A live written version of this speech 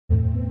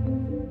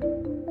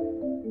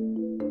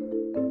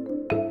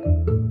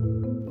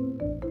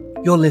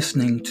You're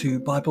listening to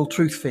Bible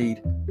Truth Feed,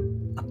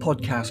 a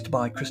podcast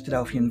by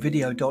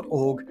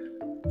Christadelphianvideo.org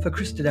for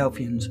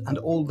Christadelphians and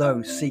all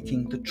those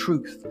seeking the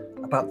truth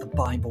about the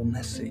Bible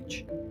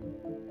message.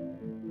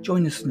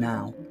 Join us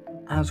now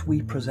as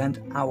we present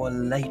our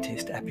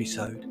latest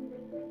episode.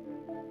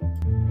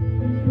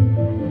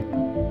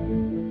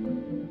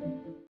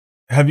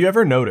 Have you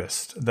ever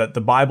noticed that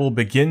the Bible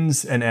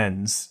begins and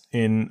ends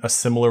in a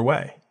similar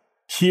way?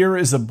 Here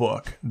is a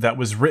book that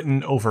was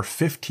written over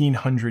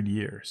 1,500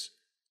 years,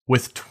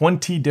 with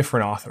 20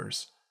 different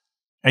authors,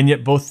 and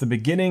yet both the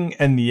beginning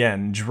and the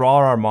end draw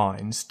our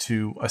minds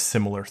to a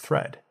similar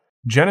thread.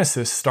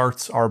 Genesis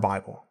starts our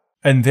Bible,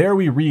 and there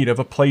we read of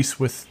a place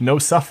with no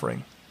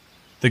suffering,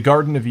 the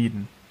Garden of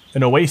Eden,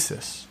 an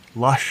oasis,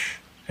 lush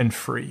and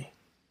free.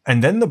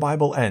 And then the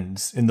Bible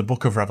ends in the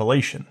book of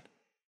Revelation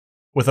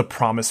with a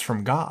promise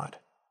from God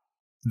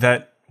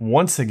that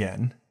once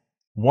again,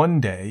 one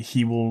day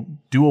he will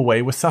do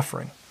away with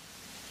suffering,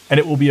 and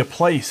it will be a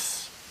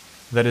place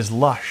that is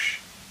lush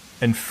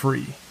and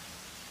free,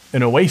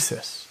 an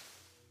oasis.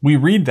 We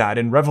read that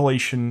in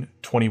Revelation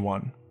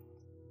 21.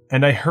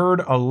 And I heard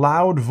a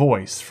loud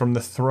voice from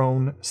the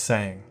throne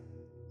saying,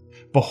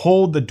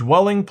 "Behold, the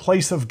dwelling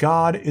place of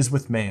God is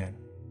with man.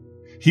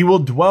 He will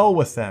dwell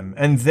with them,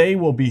 and they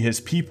will be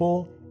his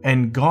people,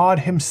 and God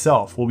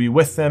himself will be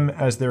with them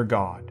as their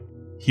God.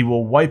 He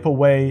will wipe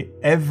away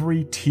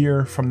every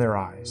tear from their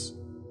eyes,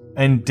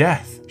 and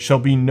death shall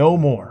be no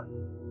more.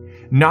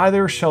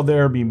 Neither shall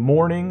there be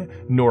mourning,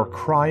 nor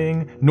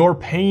crying, nor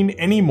pain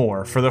any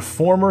more, for the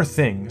former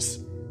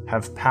things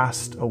have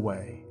passed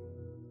away."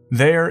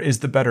 There is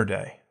the better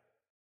day.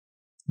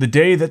 The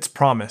day that's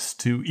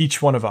promised to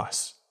each one of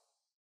us,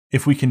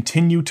 if we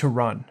continue to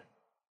run,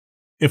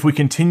 if we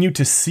continue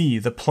to see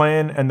the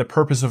plan and the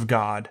purpose of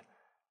God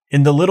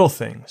in the little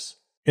things,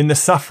 in the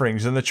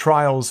sufferings and the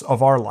trials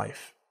of our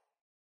life,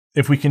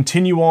 if we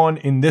continue on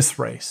in this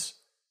race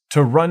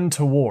to run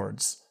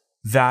towards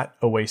that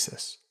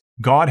oasis.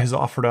 God has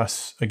offered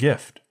us a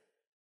gift.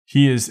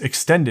 He has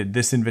extended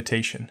this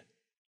invitation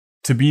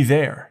to be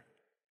there,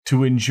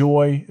 to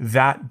enjoy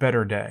that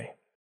better day.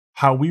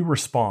 How we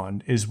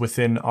respond is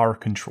within our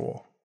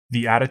control.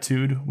 The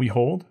attitude we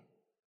hold,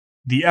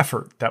 the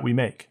effort that we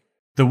make,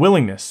 the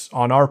willingness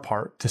on our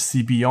part to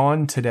see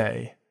beyond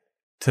today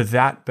to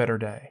that better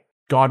day.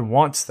 God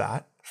wants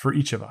that for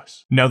each of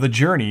us. Now, the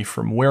journey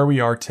from where we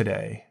are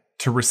today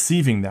to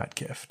receiving that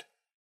gift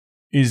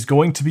is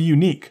going to be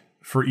unique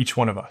for each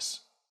one of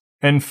us.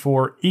 And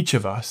for each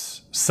of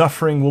us,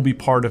 suffering will be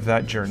part of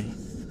that journey.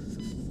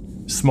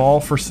 Small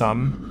for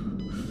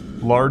some,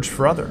 large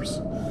for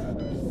others.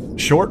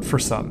 Short for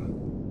some,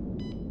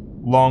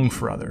 long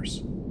for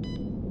others.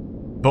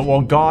 But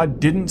while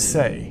God didn't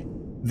say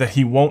that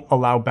he won't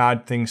allow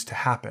bad things to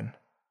happen,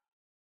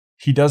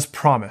 he does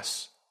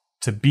promise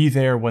to be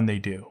there when they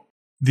do.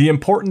 The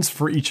importance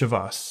for each of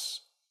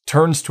us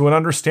turns to an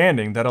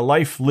understanding that a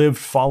life lived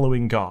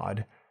following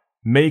God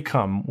may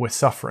come with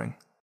suffering.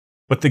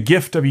 But the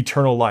gift of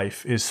eternal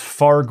life is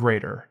far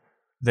greater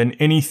than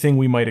anything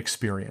we might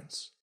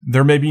experience.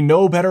 There may be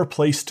no better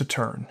place to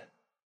turn,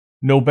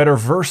 no better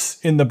verse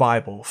in the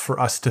Bible for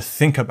us to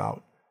think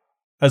about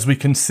as we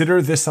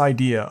consider this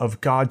idea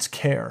of God's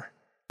care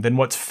than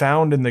what's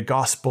found in the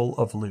Gospel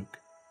of Luke.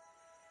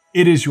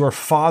 It is your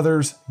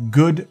Father's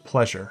good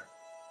pleasure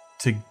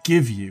to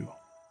give you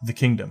the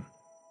kingdom.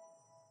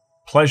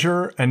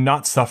 Pleasure and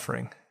not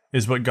suffering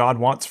is what God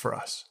wants for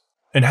us.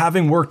 And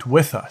having worked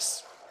with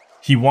us,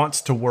 he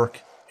wants to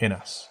work in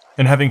us.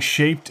 And having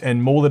shaped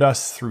and molded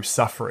us through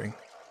suffering,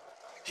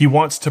 he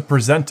wants to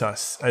present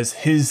us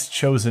as his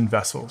chosen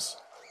vessels,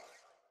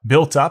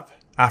 built up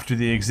after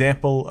the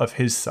example of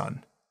his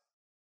Son,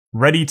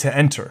 ready to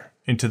enter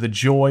into the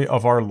joy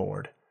of our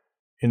Lord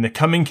in the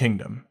coming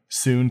kingdom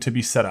soon to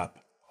be set up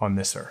on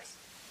this earth.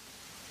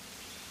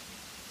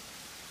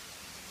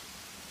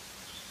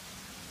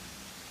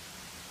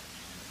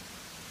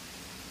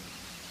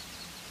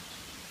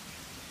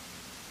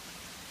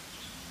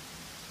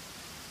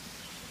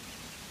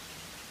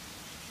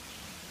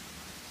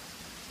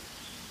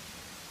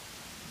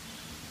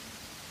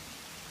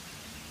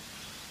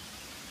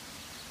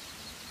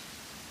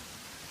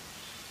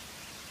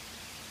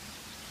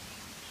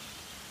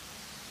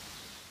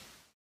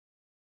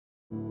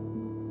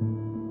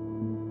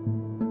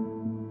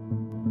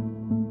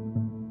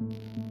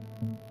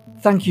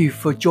 Thank you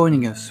for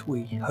joining us.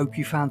 We hope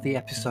you found the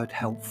episode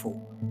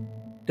helpful.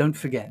 Don't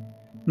forget,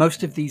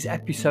 most of these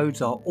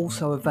episodes are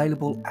also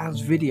available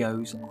as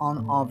videos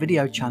on our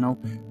video channel,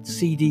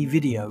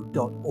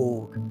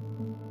 cdvideo.org.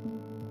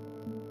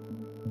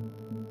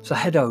 So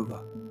head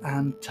over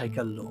and take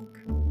a look.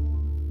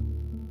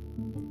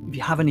 If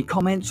you have any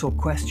comments or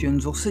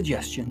questions or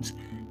suggestions,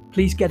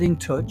 please get in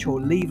touch or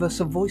leave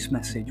us a voice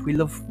message. We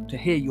love to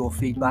hear your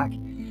feedback.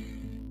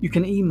 You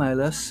can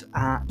email us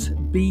at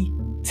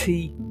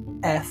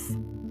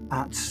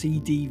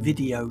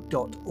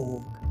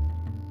btf@cdvideo.org.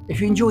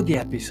 If you enjoyed the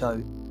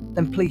episode,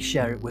 then please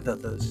share it with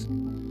others.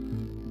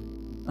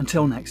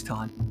 Until next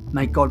time,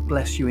 may God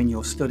bless you in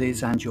your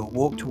studies and your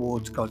walk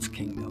towards God's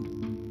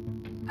kingdom.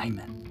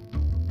 Amen.